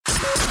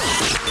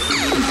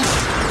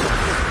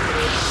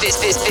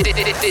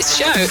This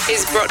show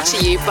is brought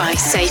to you by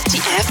Safety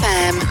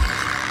FM.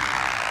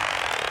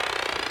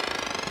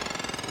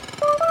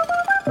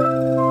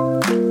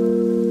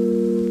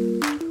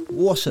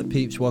 What's up,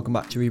 peeps? Welcome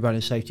back to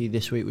Rebranding Safety.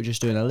 This week we're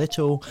just doing a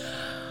little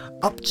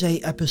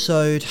update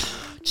episode.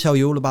 Tell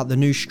you all about the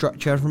new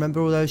structure.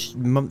 Remember all those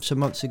months and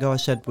months ago I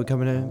said we're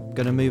going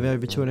to move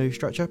over to a new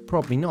structure?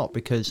 Probably not,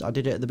 because I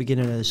did it at the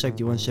beginning of the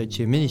Safety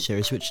 172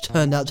 miniseries, which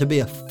turned out to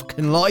be a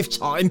fucking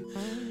lifetime.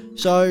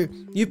 So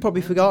you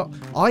probably forgot,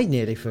 I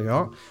nearly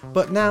forgot,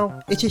 but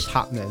now it is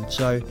happening.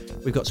 So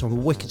we've got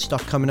some wicked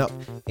stuff coming up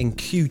in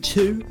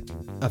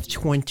Q2 of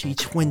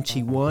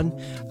 2021,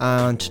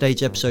 and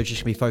today's episode is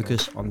just going to be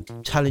focused on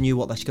telling you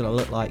what that's going to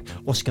look like,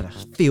 what's going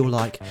to feel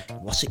like,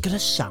 what's it going to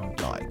sound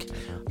like.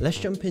 Let's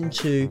jump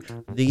into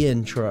the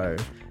intro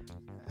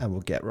and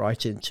we'll get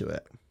right into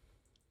it.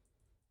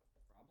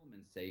 Problem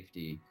in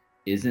safety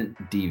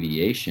isn't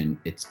deviation,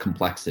 it's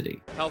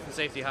complexity. Health and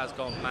safety has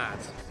gone mad.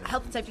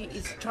 Health and safety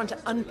is trying to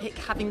unpick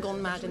having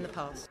gone mad in the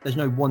past. There's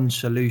no one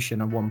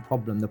solution and one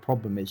problem. The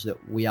problem is that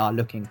we are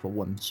looking for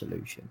one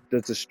solution.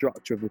 Does the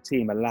structure of the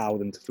team allow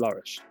them to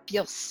flourish?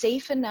 Feel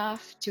safe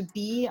enough to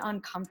be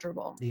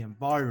uncomfortable. The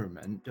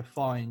environment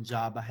defines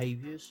our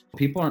behaviours.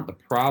 People aren't the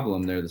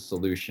problem, they're the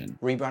solution.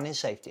 Rebranding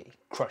Safety,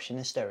 crushing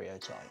the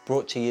stereotype.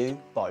 Brought to you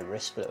by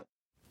Risk Blue.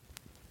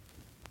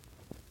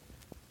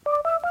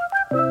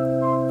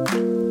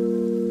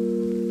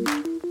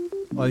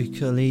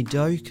 Oakley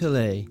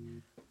dokely.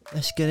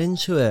 Let's get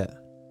into it.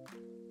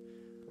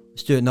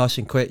 Let's do it nice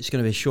and quick. It's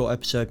going to be a short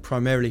episode,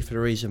 primarily for the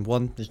reason,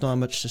 one, there's not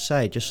much to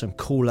say, just some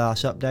cool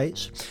ass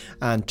updates,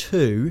 and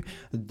two,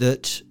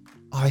 that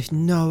I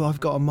know I've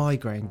got a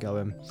migraine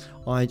going.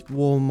 I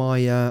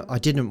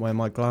didn't wear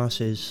my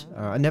glasses.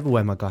 I never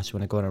wear my glasses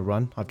when I go on a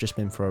run. I've just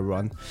been for a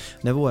run.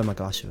 Never wear my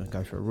glasses when I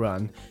go for a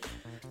run.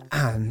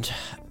 And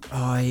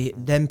I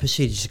then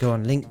proceeded to go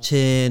on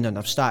LinkedIn, and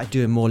I've started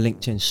doing more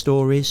LinkedIn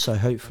stories, so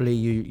hopefully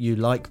you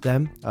like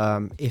them.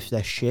 If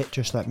they're shit,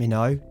 just let me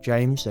know.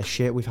 James, they're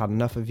shit, we've had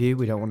enough of you,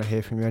 we don't want to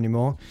hear from you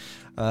anymore.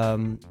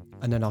 And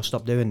then I'll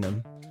stop doing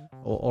them,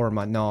 or I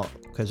might not,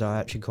 because I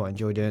actually quite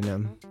enjoy doing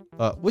them.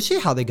 But we'll see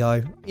how they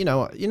go. You know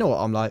what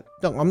I'm like.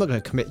 I'm not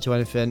going to commit to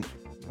anything.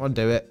 I'll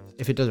do it.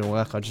 If it doesn't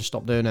work, I'll just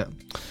stop doing it.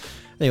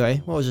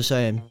 Anyway, what was I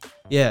saying?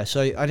 Yeah,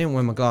 so I didn't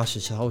wear my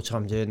glasses the whole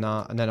time doing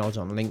that, and then I was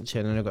on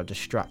LinkedIn and I got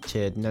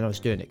distracted, and then I was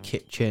doing the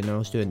kitchen, and I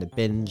was doing the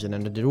bins, and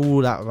then I did all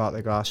that without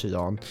the glasses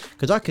on,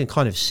 because I can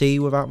kind of see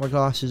without my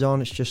glasses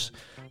on. It's just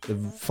the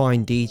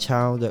fine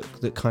detail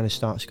that kind of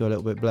starts to go a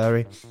little bit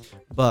blurry,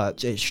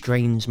 but it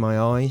strains my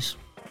eyes.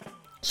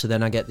 So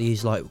then I get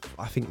these, like,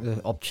 I think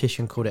the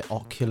optician called it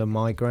ocular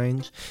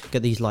migraines.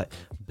 Get these like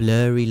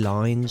blurry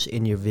lines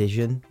in your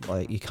vision,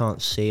 like you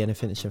can't see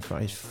anything that's in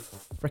front. It's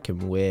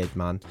freaking weird,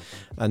 man.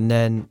 And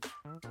then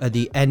at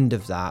the end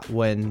of that,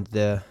 when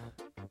the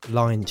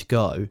lines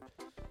go,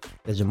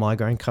 there's a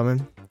migraine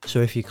coming.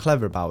 So if you're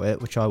clever about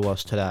it, which I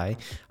was today,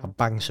 I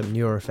banged some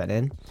Nurofen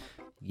in.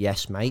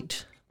 Yes,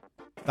 mate.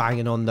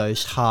 Banging on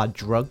those hard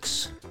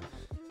drugs,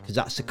 because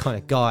that's the kind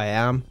of guy I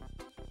am.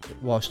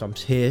 Whilst I'm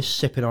here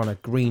sipping on a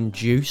green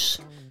juice,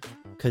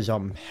 because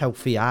I'm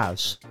healthy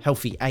AF.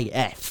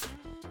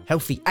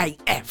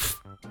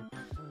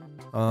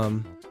 What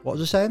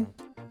was I saying?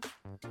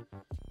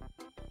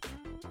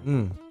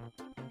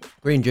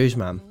 Green juice,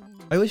 man.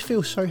 I always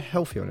feel so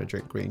healthy when I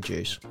drink green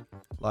juice.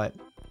 Like,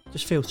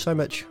 just feel so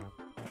much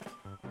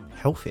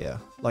healthier.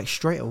 Like,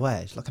 straight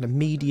away. It's like an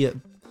immediate...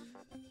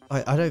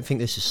 I don't think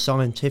this is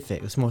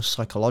scientific. It's more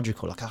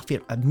psychological. Like, I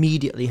feel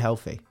immediately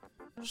healthy.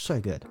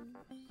 So good.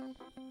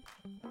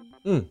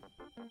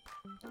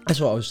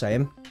 That's what I was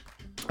saying.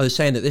 I was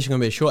saying that this is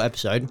going to be a short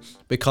episode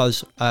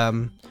because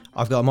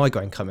I've got a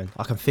migraine coming.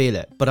 I can feel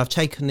it. But I've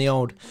taken the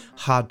old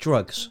hard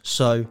drugs.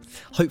 So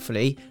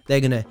hopefully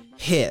they're going to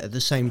hit at the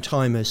same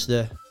time as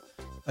the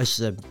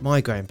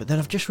migraine. But then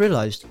I've just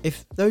realised,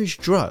 if those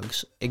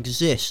drugs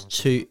exist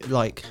to,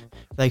 like,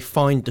 they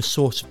find the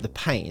source of the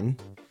pain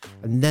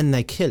and then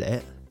they kill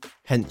it,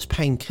 hence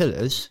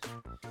painkillers,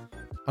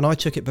 and I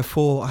took it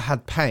before I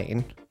had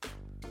pain,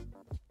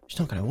 it's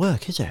not going to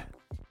work, is it?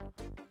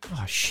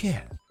 Oh,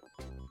 shit.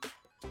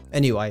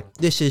 Anyway,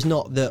 this is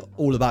not the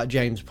All About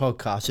James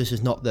podcast.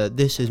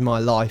 This is my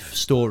life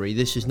story.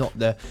 This is not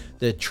the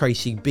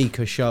Tracy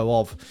Beaker show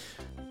of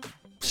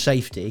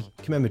safety. Can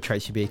you remember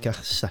Tracy Beaker?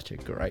 Such a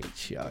great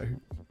show.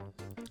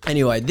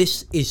 Anyway,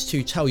 this is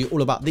to tell you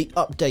all about the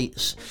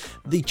updates,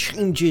 the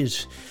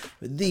changes,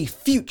 the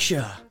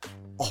future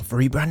of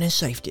Rebranding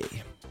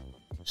Safety.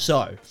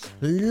 So,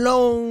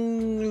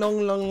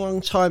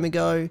 long time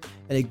ago,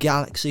 in a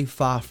galaxy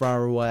far,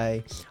 far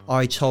away,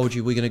 I told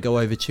you we're going to go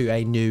over to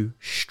a new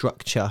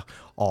structure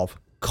of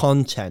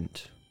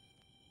content.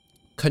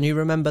 Can you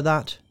remember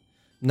that?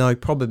 No,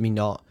 probably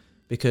not,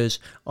 because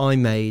I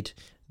made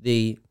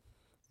the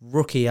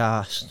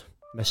rookie-ass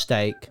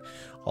mistake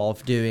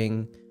of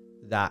doing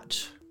that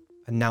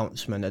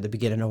announcement at the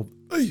beginning of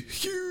a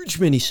huge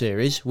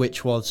mini-series,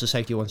 which was the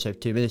Safety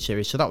 172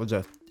 mini-series. So that was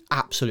a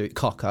absolute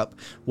cock-up.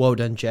 Well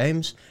done,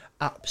 James.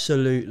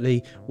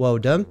 Absolutely well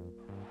done.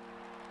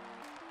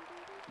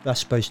 That's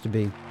supposed to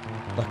be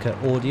like an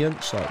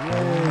audience. Like,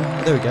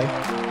 yeah. There we go.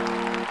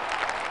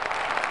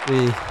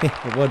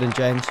 Well done,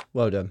 James.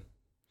 Well done.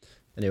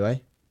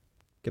 Anyway,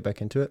 get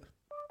back into it.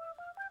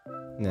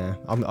 Nah,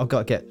 I've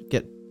got to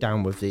get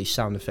down with these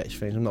sound effects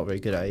things. I'm not very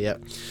good at it yet.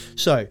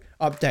 So,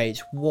 updates.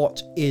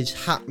 What is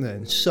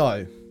happening?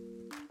 So,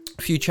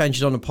 a few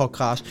changes on the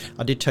podcast.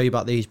 I did tell you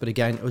about these, but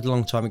again, it was a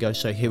long time ago,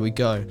 so here we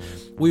go.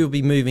 We will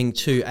be moving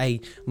to a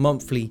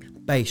monthly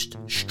based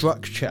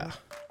structure,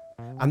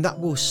 and that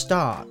will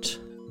start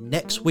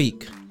next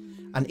week.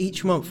 And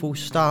each month will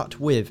start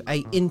with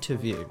a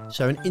interview.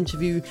 So an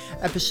interview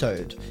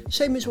episode,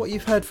 same as what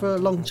you've heard for a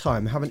long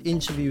time. Have an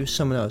interview with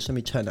someone else. Let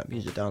me turn that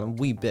music down a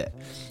wee bit.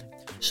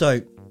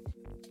 So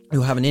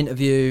you'll have an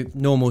interview,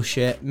 normal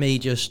shit, me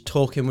just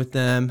talking with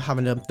them,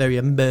 having a very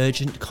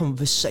emergent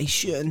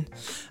conversation,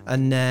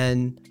 and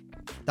then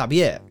that'll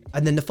be it.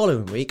 And then the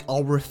following week,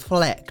 I'll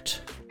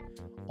reflect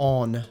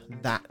on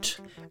that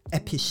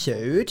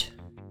episode.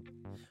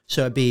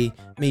 So it'd be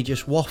me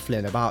just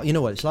waffling about, you know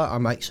what it's like, I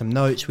make some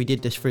notes. We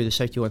did this through the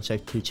Safety 1,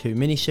 Safety 2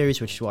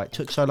 mini-series, which is why it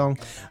took so long.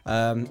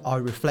 I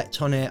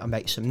reflect on it, I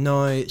make some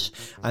notes,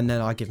 and then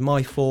I give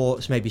my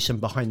thoughts, maybe some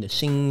behind the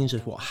scenes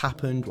of what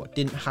happened, what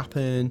didn't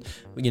happen,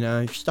 you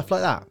know, stuff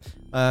like that.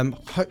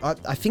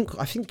 I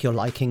think you're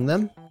liking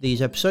them,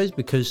 these episodes,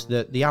 because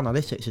the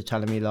analytics are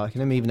telling me liking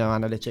them, even though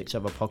analytics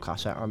of a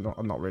podcast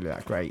I'm not really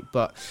that great,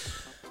 but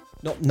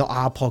not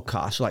our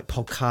podcast, like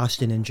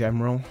podcasting in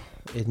general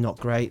is not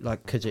great,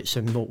 like, because it's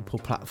in multiple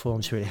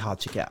platforms, really hard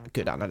to get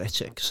good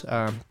analytics.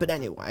 But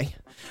anyway,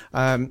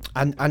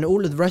 and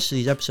all of the rest of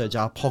these episodes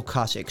are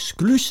podcast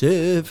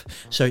exclusive,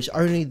 so it's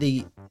only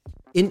the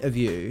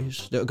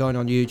interviews that are going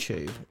on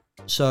YouTube.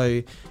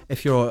 So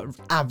if you're an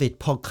avid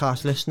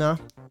podcast listener,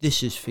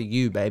 this is for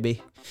you,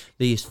 baby.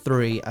 These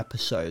 3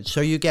 episodes. So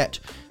you get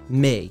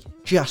me,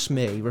 just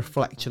me,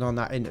 reflecting on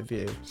that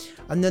interview.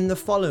 And then the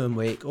following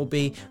week will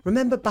be,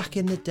 remember back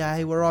in the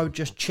day where I would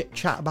just chit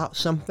chat about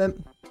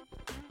something?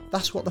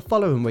 That's what the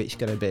following week's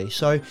going to be.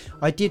 So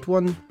I did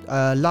one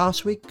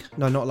last week.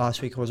 No, not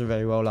last week. I wasn't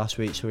very well last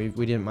week, so we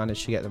didn't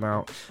manage to get them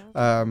out.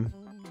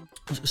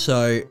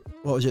 So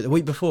what was it? The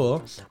week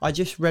before, I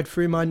just read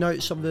through my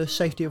notes of the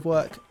safety of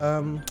work,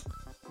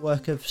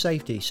 work of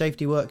safety,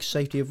 safety work,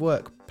 safety of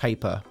work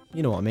paper.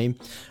 You know what I mean?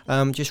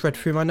 Just read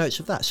through my notes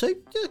of that. So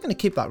just going to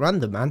keep that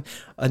random, man.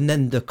 And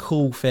then the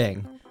cool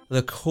thing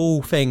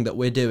that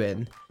we're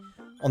doing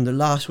on the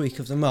last week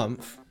of the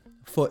month,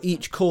 for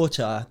each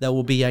quarter, there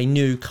will be a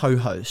new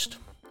co-host.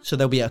 So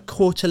there'll be a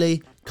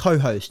quarterly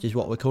co-host is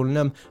what we're calling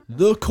them.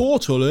 The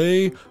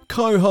quarterly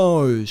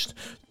co-host.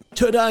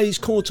 Today's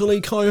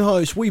quarterly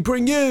co-host, we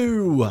bring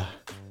you...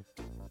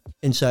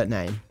 insert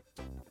name.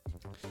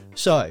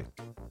 So...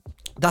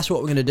 that's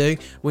what we're going to do.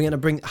 We're going to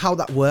bring, how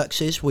that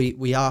works is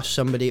we ask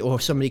somebody, or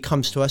somebody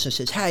comes to us and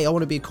says, hey, I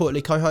want to be a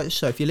quarterly co-host.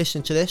 So if you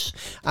listen to this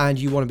and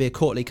you want to be a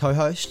quarterly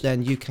co-host,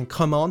 then you can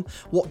come on.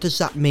 What does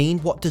that mean?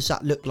 What does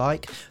that look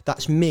like?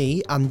 That's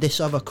me and this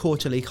other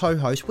quarterly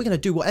co-host. We're going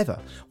to do whatever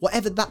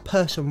that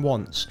person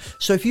wants.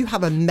 So if you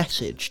have a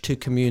message to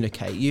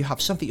communicate, you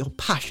have something you're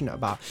passionate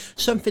about,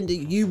 something that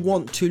you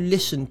want to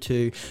listen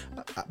to,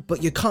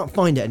 but you can't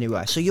find it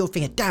anywhere. So you're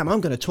thinking, damn,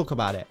 I'm going to talk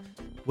about it.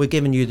 We're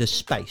giving you the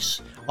space.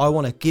 I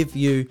want to give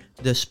you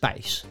the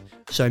space.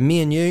 So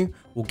me and you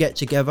will get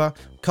together,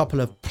 a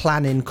couple of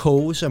planning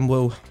calls, and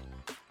we'll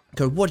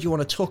go, what do you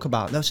want to talk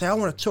about? And they'll say, I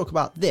want to talk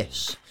about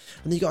this.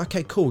 And then you go,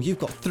 okay, cool. You've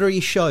got 3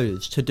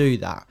 shows to do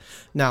that.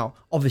 Now,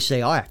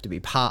 obviously, I have to be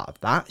part of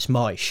that. It's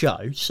my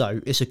show, so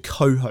it's a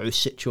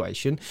co-host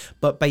situation.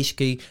 But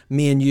basically,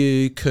 me and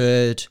you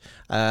could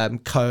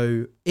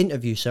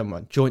co-interview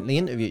someone, jointly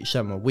interview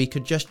someone. We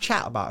could just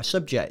chat about a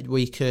subject.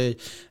 We could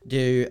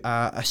do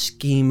a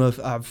scheme of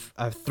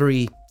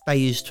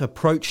 3-phased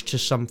approach to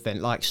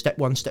something, like step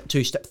 1, step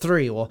 2, step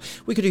 3, or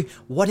we could do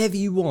whatever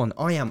you want.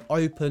 I am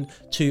open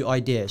to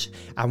ideas,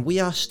 and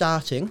we are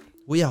starting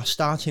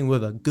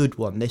with a good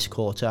one this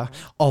quarter.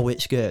 Oh,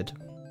 it's good.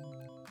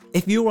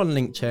 If you're on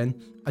LinkedIn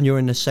and you're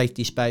in the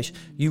safety space,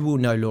 you will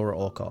know Laura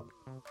Orcott.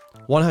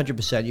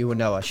 100% you will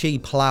know her. She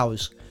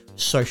plows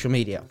social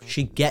media.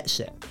 She gets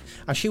it.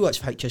 And she works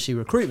for HSE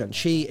Recruitment.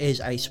 She is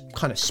a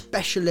kind of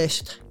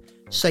specialist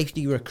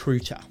safety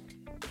recruiter.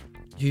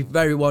 She's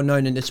very well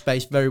known in this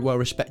space, very well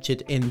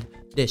respected in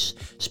this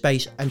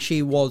space. And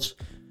she was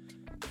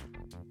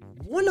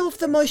one of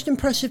the most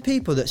impressive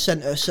people that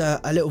sent us a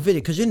little video,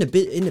 because in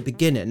the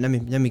beginning,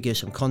 let me give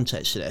some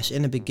context to this.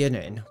 In the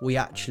beginning, we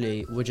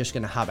actually were just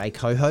going to have a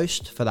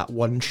co-host for that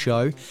one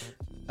show,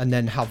 and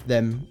then have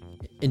them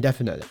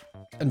indefinitely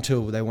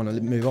until they want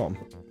to move on.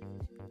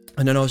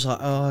 And then I was like,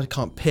 oh, I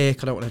can't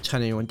pick, I don't want to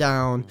turn anyone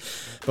down,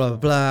 blah, blah,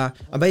 blah.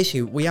 And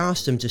basically, we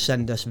asked them to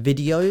send us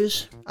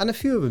videos, and a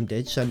few of them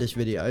did send us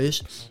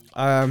videos.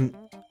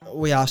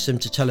 We asked them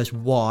to tell us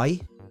why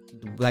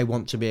they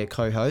want to be a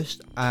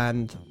co-host,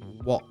 and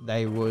what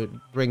they would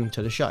bring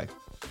to the show.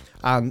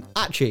 And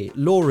actually,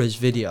 Laura's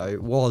video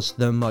was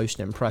the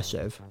most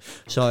impressive.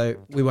 So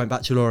we went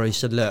back to Laura and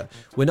said, look,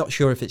 we're not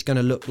sure if it's going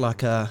to look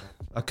like a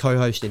a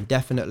co-host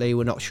indefinitely.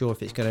 We're not sure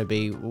if it's going to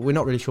be, we're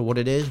not really sure what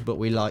it is, but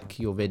we like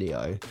your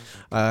video.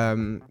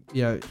 You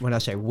know, when I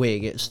say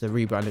WIG, it's the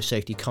Rebranded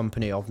Safety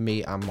Company of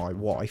me and my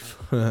wife.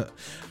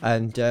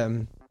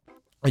 And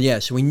yeah,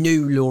 so we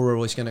knew Laura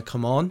was going to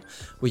come on.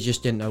 We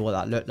just didn't know what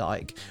that looked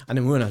like. And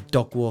then we were on a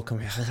dog walk and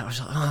I was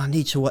like, I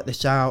need to work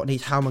this out.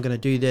 How am I going to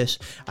do this?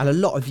 And a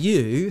lot of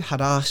you had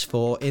asked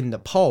for in the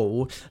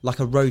poll, like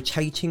a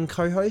rotating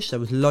co-host. There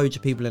was loads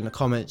of people in the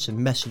comments and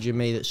messaging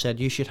me that said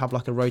you should have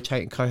like a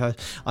rotating co-host.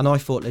 And I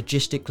thought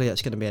logistically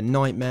that's going to be a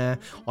nightmare.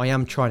 I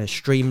am trying to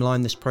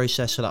streamline this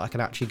process so that I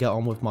can actually get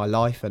on with my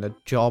life and a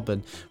job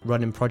and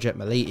running Project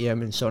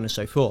Millennium and so on and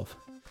so forth.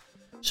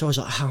 So I was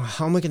like,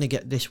 how am I going to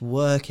get this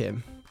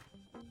working?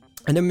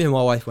 And then me and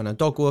my wife went on a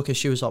dog walk and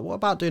she was like, what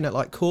about doing it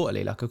like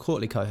quarterly, like a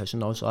quarterly co-host?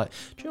 And I was like,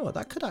 do you know what,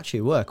 that could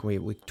actually work.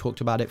 And we talked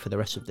about it for the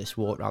rest of this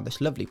walk around this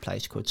lovely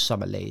place called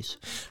Summer Leys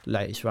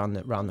around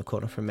the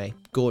corner from me.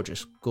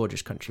 Gorgeous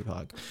country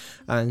park.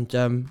 And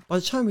by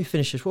the time we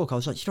finished this walk, I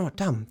was like, you know what,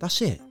 damn,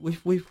 that's it.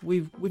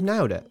 We've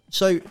nailed it.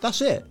 So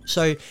that's it.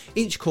 So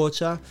each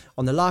quarter,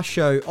 on the last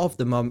show of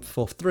the month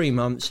for 3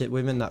 months,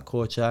 within that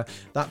quarter,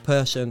 that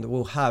person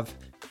will have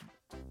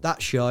that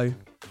show,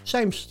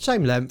 same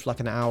length, like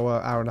an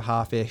hour and a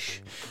half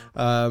ish,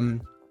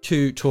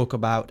 to talk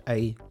about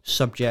a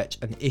subject,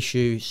 an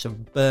issue,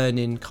 some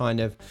burning kind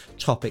of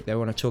topic they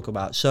want to talk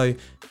about. So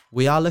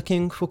we are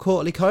looking for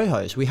quarterly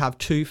co-hosts. We have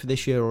 2 for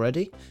this year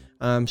already.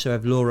 So we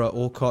have Laura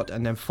Orcott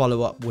and then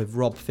follow up with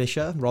Rob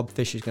Fisher. Rob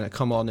Fisher is going to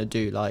come on and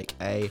do like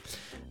a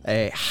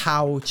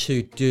how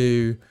to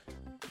do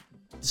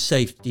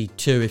safety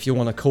 2, if you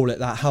want to call it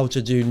that, how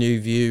to do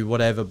new view,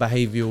 whatever,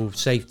 behavioral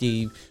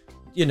safety,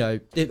 you know,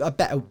 a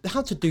better,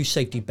 how to do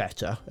safety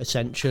better,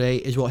 essentially,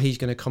 is what he's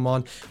going to come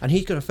on. And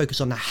he's going to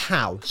focus on the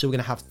how. So we're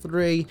going to have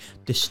 3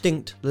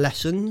 distinct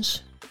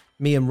lessons.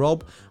 Me and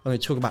Rob are going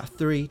to talk about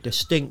 3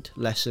 distinct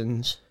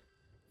lessons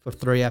for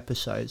 3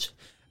 episodes.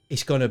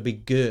 It's going to be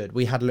good.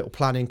 We had a little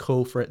planning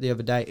call for it the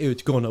other day.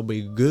 It's going to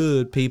be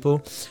good,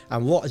 people.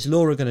 And what is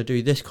Laura going to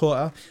do this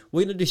quarter?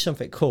 We're going to do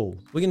something cool.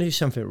 We're going to do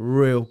something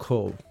real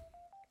cool.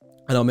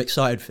 And I'm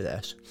excited for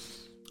this.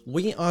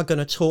 We are going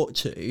to talk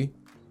to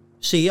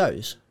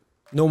CEOs,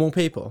 normal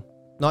people,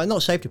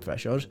 not safety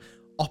professionals,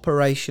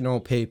 operational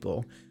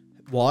people.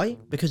 Why?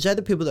 Because they're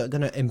the people that are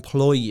going to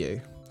employ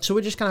you. So we're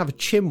just going to have a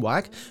chin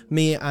wag.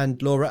 Me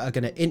and Laura are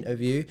going to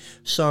interview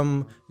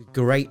some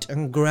great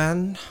and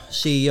grand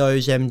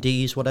CEOs,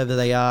 MDs, whatever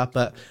they are,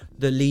 but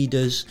the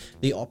leaders,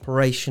 the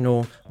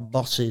operational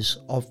bosses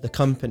of the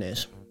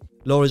companies.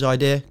 Laura's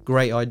idea,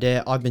 great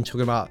idea. I've been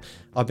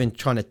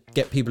trying to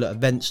get people at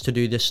events to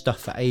do this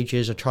stuff for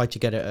ages. I tried to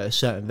get it at a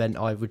certain event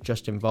I was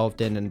just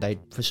involved in and they,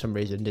 for some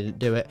reason, didn't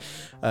do it.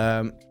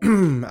 I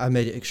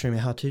made it extremely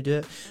hard to do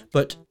it.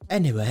 But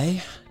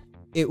anyway,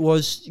 it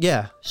was,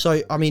 yeah.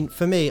 So, I mean,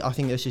 for me, I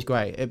think this is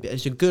great.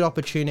 It's a good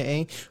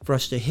opportunity for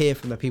us to hear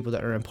from the people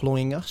that are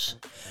employing us.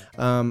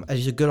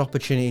 It's a good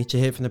opportunity to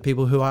hear from the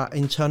people who are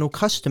internal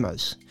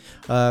customers.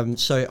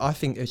 So I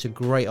think it's a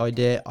great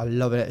idea. I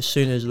love it. As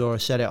soon as Laura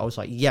said it, I was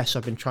like, yes,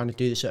 I've been trying to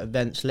do this at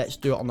events. Let's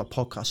do it on the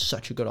podcast.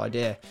 Such a good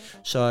idea.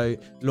 So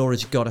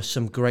Laura's got us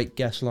some great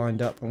guests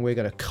lined up and we're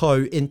going to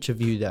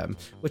co-interview them,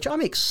 which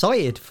I'm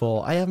excited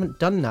for. I haven't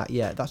done that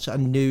yet. That's a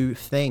new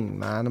thing,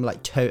 man. I'm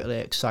like totally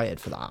excited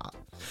for that.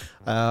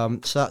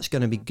 So that's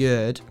going to be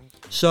good.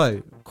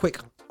 So quick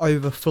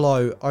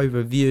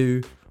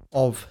overview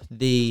of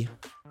the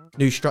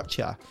new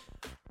structure.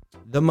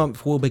 The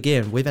month will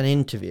begin with an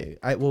interview.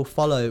 It will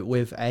follow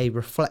with a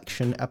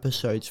reflection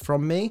episodes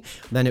from me.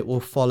 Then it will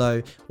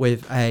follow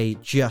with a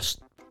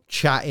just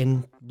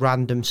chatting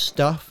random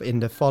stuff in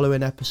the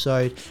following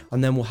episode.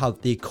 And then we'll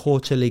have the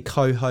quarterly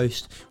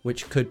co-host,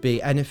 which could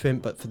be anything.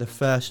 But for the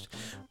first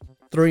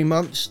 3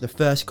 months, the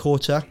first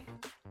quarter,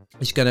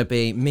 it's going to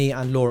be me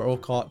and Laura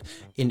Orcott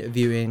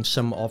interviewing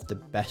some of the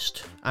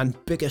best and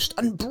biggest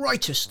and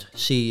brightest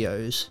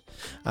CEOs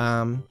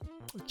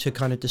to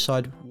kind of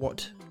decide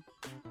what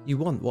you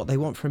want, what they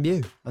want from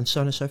you, and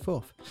so on and so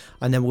forth.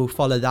 And then we'll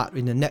follow that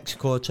in the next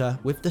quarter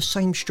with the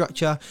same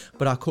structure,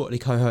 but our quarterly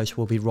co-host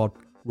will be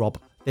Rob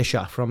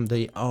Fisher from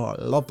the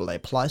lovely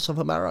place of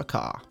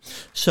America.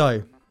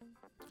 So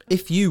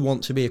if you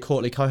want to be a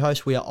quarterly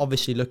co-host, we are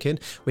obviously looking.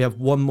 We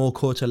have 1 more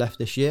quarter left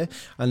this year,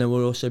 and then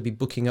we'll also be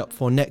booking up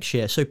for next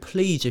year. So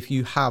please, if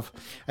you have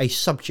a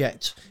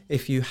subject,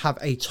 if you have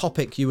a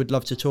topic you would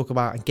love to talk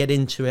about and get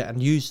into it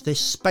and use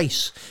this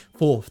space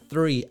for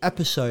 3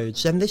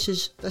 episodes, then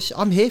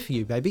I'm here for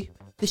you, baby.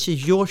 This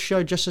is your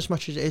show just as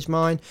much as it is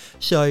mine.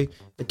 So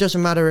it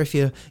doesn't matter if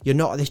you're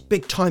not this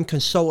big time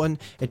consultant.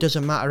 It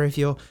doesn't matter if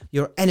you're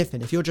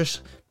anything. If you're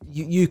just,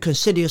 you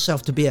consider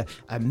yourself to be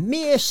a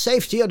mere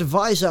safety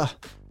advisor,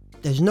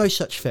 there's no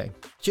such thing.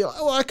 So you're like,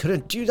 oh, I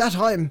couldn't do that.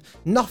 I'm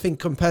nothing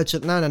compared to,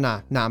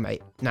 nah,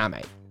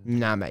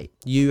 mate.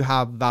 You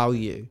have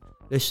value.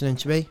 Listening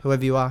to me,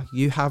 whoever you are,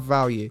 you have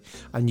value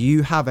and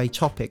you have a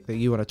topic that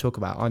you want to talk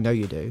about. I know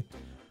you do.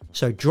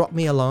 So drop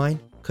me a line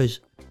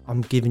because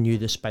I'm giving you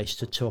the space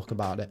to talk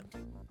about it.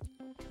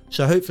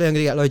 So hopefully I'm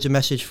going to get loads of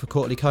messages for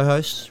quarterly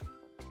co-hosts.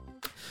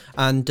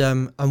 and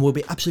we'll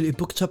be absolutely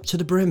booked up to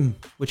the brim,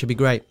 which would be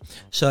great.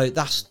 So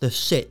that's the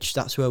sitch.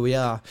 That's where we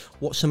are.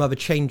 What some other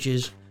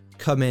changes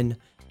coming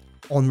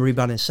on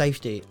Rebound and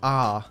Safety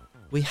are,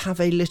 we have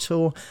a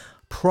little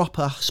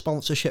proper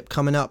sponsorship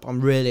coming up.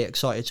 I'm really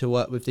excited to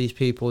work with these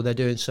people. They're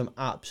doing some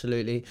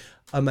absolutely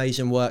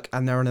amazing work,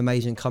 and they're an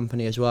amazing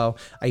company as well.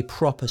 A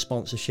proper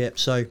sponsorship.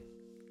 So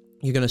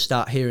you're going to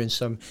start hearing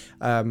some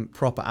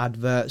proper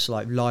adverts,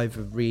 like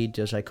live read,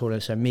 as they call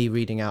it. So me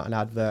reading out an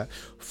advert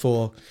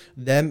for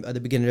them at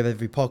the beginning of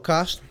every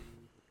podcast.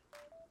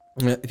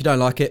 If you don't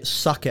like it,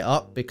 suck it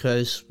up,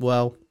 because,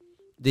 well,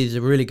 these are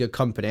a really good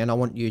company, and I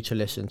want you to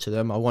listen to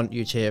them. I want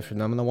you to hear from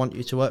them, and I want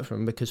you to work for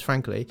them, because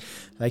frankly,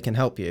 they can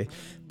help you.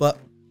 But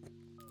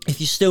if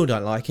you still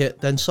don't like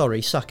it, then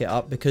sorry, suck it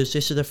up, because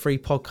this is a free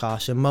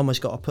podcast, and Mama's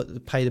got to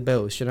pay the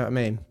bills. Do you know what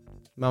I mean?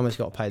 Mama's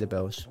got to pay the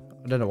bills.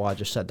 I don't know why I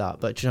just said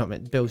that, but do you know what I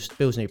mean?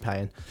 Bills need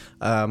paying.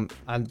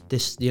 And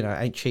this,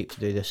 ain't cheap to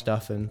do this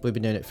stuff, and we've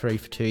been doing it free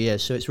for 2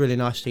 years, so it's really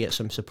nice to get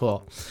some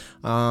support.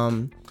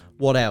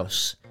 What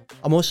else?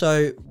 I'm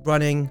also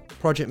running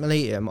Project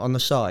Millennium on the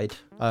side.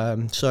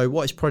 So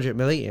what is Project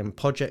Millennium?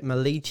 Project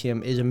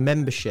Millennium is a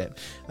membership,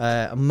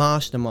 a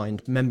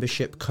mastermind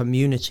membership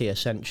community,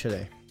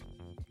 essentially.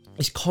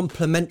 It's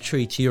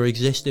complementary to your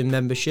existing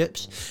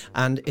memberships,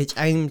 and it's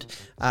aimed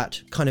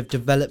at kind of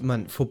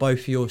development for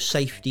both your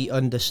safety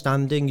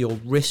understanding, your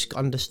risk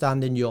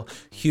understanding, your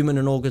human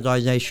and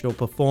organizational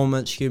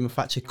performance, human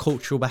factor,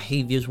 cultural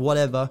behaviors,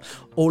 whatever,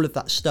 all of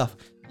that stuff,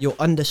 your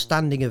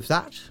understanding of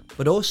that,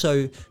 but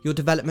also your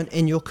development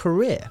in your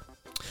career.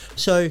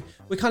 So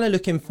we're kind of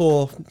looking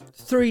for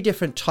 3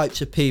 different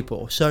types of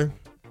people. So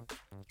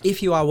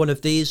if you are one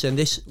of these, then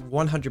this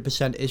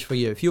 100% is for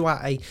you. If you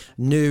are a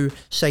new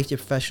safety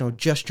professional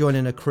just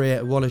joining a career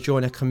and want to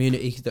join a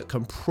community that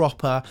can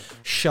proper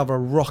shove a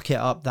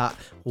rocket up that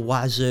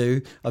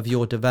wazoo of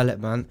your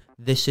development,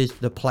 this is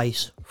the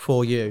place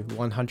for you,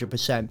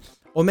 100%.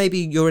 Or maybe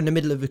you're in the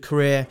middle of a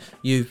career,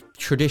 you've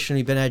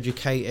traditionally been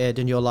educated,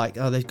 and you're like,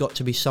 oh, there's got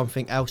to be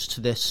something else to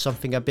this,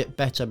 something a bit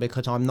better,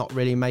 because I'm not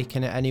really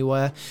making it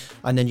anywhere.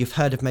 And then you've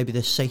heard of maybe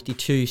this Safety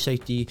 2,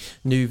 Safety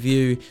New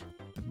View,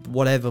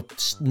 whatever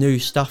new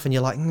stuff, and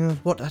you're like,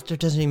 what, that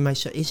doesn't even make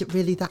sense. Is it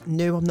really that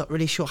new? I'm not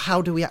really sure.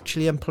 How do we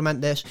actually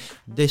implement this?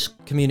 This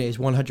community is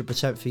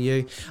 100% for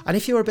you. And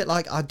if you're a bit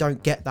like, I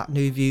don't get that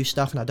New View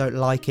stuff and I don't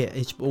like it,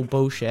 it's all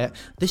bullshit,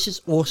 this is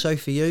also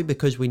for you,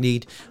 because we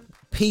need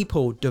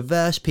people,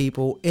 diverse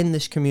people in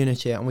this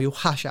community, and we will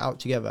hash it out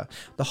together.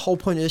 The whole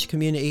point of this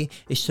community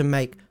is to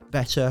make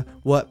better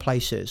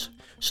workplaces.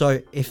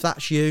 So if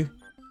that's you,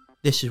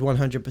 this is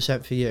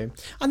 100% for you.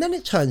 And then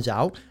it turns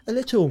out a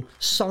little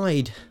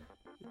side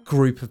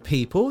group of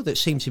people that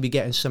seem to be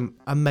getting some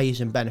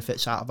amazing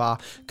benefits out of our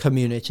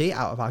community,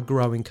 out of our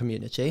growing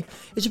community,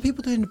 is the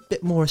people that are a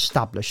bit more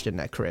established in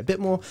their career, a bit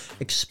more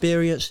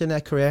experienced in their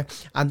career,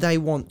 and they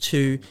want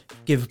to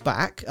give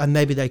back, and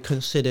maybe they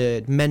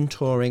considered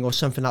mentoring or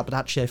something like that, but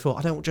actually they thought,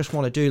 I don't just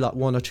want to do like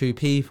 1 or 2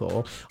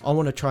 people, I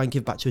want to try and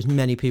give back to as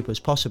many people as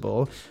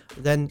possible.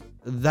 Then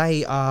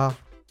they are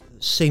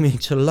seeming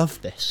to love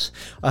this,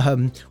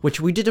 which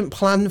we didn't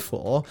plan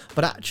for,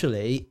 but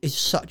actually is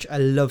such a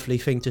lovely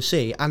thing to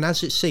see. And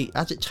as it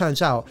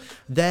turns out,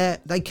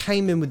 they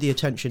came in with the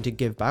intention to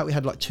give back. We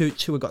had like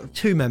we got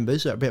 2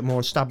 members that are a bit more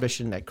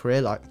established in their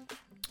career, like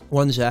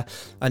one's an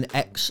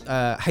ex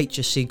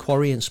HSC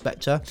quarry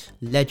inspector,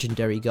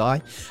 legendary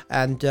guy,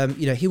 and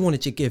he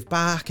wanted to give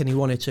back, and he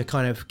wanted to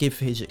kind of give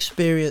his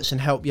experience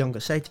and help younger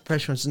safety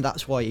professionals, and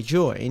that's why he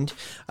joined.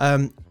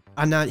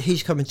 And now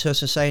he's coming to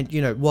us and saying,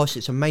 whilst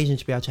it's amazing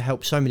to be able to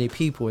help so many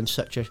people in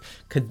such a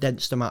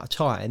condensed amount of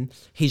time,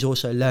 he's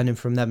also learning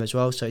from them as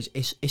well. So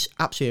it's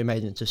absolutely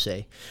amazing to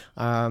see.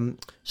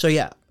 So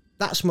yeah,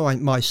 that's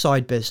my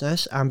side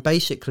business, and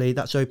basically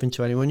that's open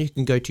to anyone. You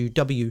can go to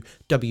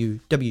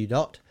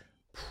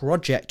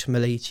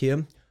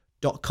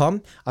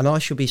www.projectmillennium.com, and I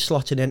shall be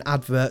slotting in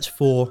adverts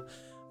for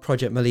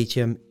Project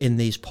Millennium in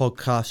these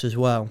podcasts as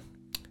well.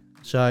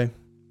 So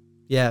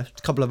yeah,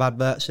 a couple of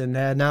adverts in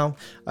there now.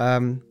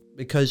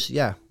 Because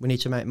we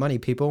need to make money,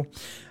 people,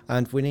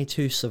 and we need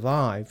to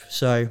survive.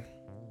 So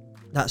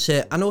that's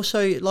it. And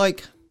also,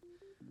 like,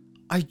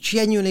 I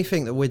genuinely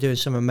think that we're doing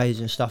some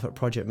amazing stuff at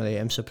Project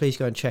Millennium, so please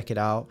go and check it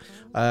out.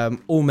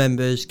 All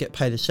members get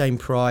paid the same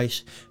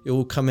price.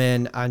 You'll come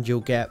in and you'll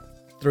get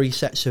 3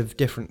 sets of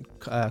different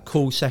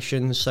call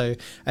sessions, so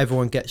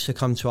everyone gets to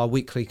come to our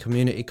weekly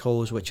community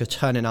calls, which are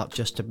turning out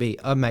just to be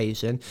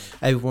amazing.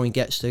 Everyone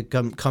gets to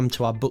come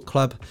to our book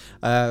club.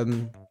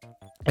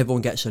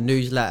 Everyone gets a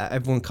newsletter.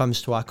 Everyone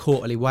comes to our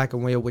quarterly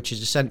wagon wheel, which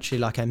is essentially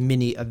like a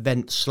mini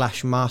event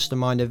 /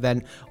 mastermind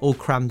event, all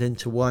crammed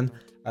into one,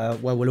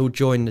 where we'll all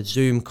join the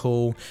Zoom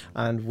call,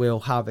 and we'll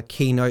have a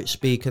keynote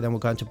speaker. Then we'll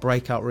go into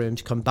breakout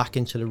rooms, come back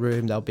into the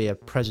room. There'll be a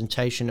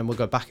presentation, and we'll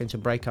go back into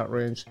breakout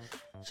rooms.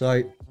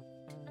 So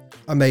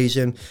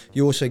amazing.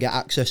 You also get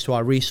access to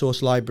our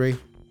resource library,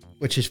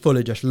 which is full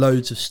of just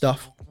loads of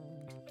stuff.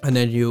 And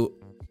then you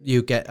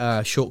you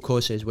get short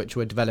courses, which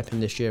we're developing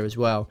this year as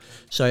well.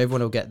 So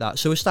everyone will get that.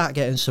 So we'll start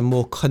getting some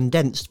more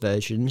condensed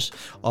versions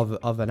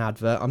of an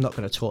advert. I'm not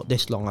going to talk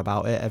this long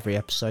about it every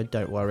episode,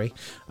 don't worry.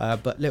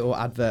 But little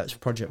adverts for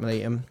Project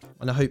Millennium.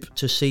 And I hope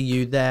to see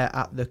you there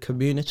at the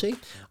community.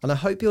 And I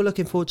hope you're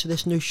looking forward to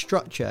this new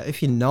structure.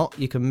 If you're not,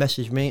 you can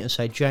message me and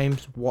say,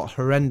 James, what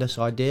horrendous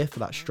idea for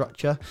that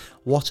structure.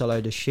 What a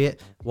load of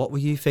shit. What were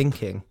you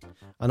thinking?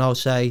 And I'll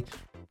say,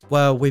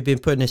 well, we've been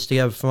putting this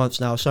together for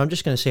months now, so I'm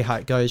just going to see how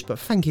it goes, but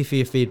thank you for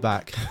your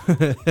feedback.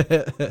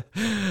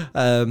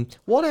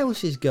 What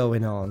else is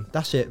going on?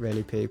 That's it,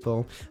 really,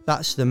 people.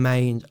 That's the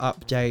main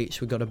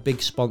updates. We've got a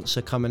big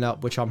sponsor coming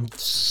up, which I'm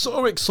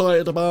so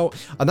excited about.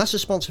 And that's a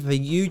sponsor for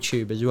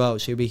YouTube as well,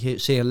 so you'll be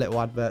seeing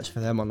little adverts for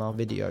them on our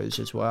videos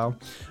as well.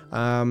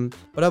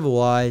 But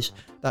otherwise,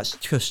 that's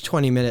just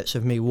 20 minutes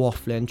of me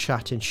waffling,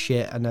 chatting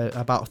shit, and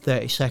about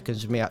 30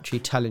 seconds of me actually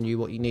telling you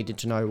what you needed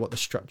to know, what the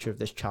structure of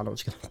this channel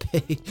is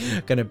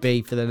going to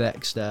be for the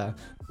next,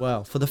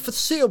 for the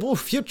foreseeable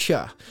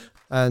future.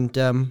 And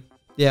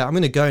yeah, I'm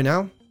going to go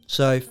now.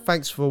 So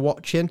thanks for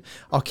watching.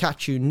 I'll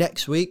catch you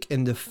next week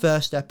in the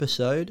first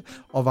episode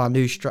of our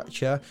new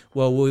structure,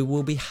 where we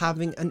will be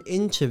having an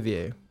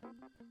interview.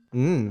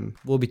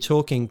 We'll be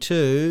talking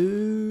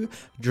to,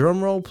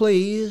 drumroll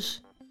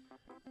please,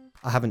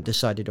 I haven't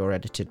decided or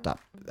edited that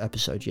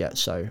episode yet,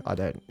 so I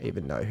don't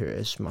even know who it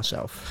is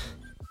myself.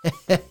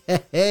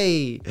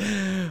 Hey,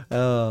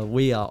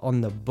 we are on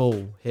the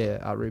ball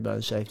here at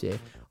Reburn Safety.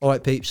 All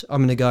right, peeps,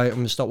 I'm going to go. I'm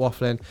going to stop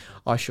waffling.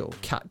 I shall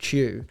catch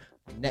you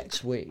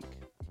next week.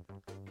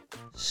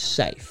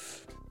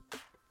 Safe.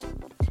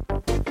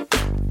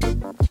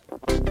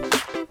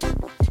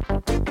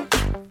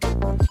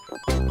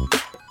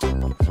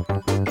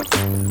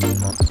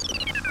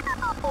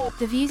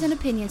 The views and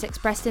opinions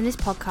expressed in this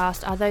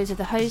podcast are those of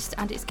the host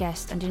and its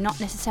guest and do not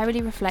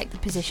necessarily reflect the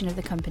position of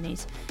the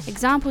companies.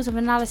 Examples of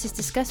analysis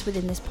discussed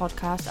within this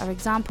podcast are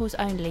examples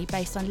only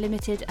based on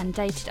limited and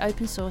dated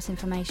open source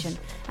information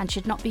and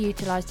should not be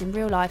utilised in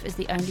real life as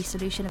the only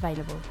solution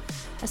available.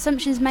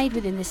 Assumptions made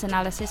within this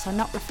analysis are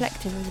not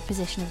reflective of the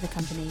position of the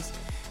companies.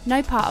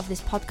 No part of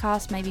this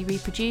podcast may be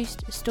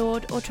reproduced,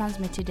 stored or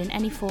transmitted in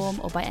any form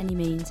or by any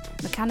means,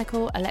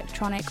 mechanical,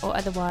 electronic or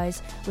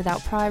otherwise,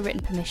 without prior written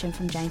permission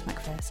from James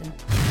McPherson.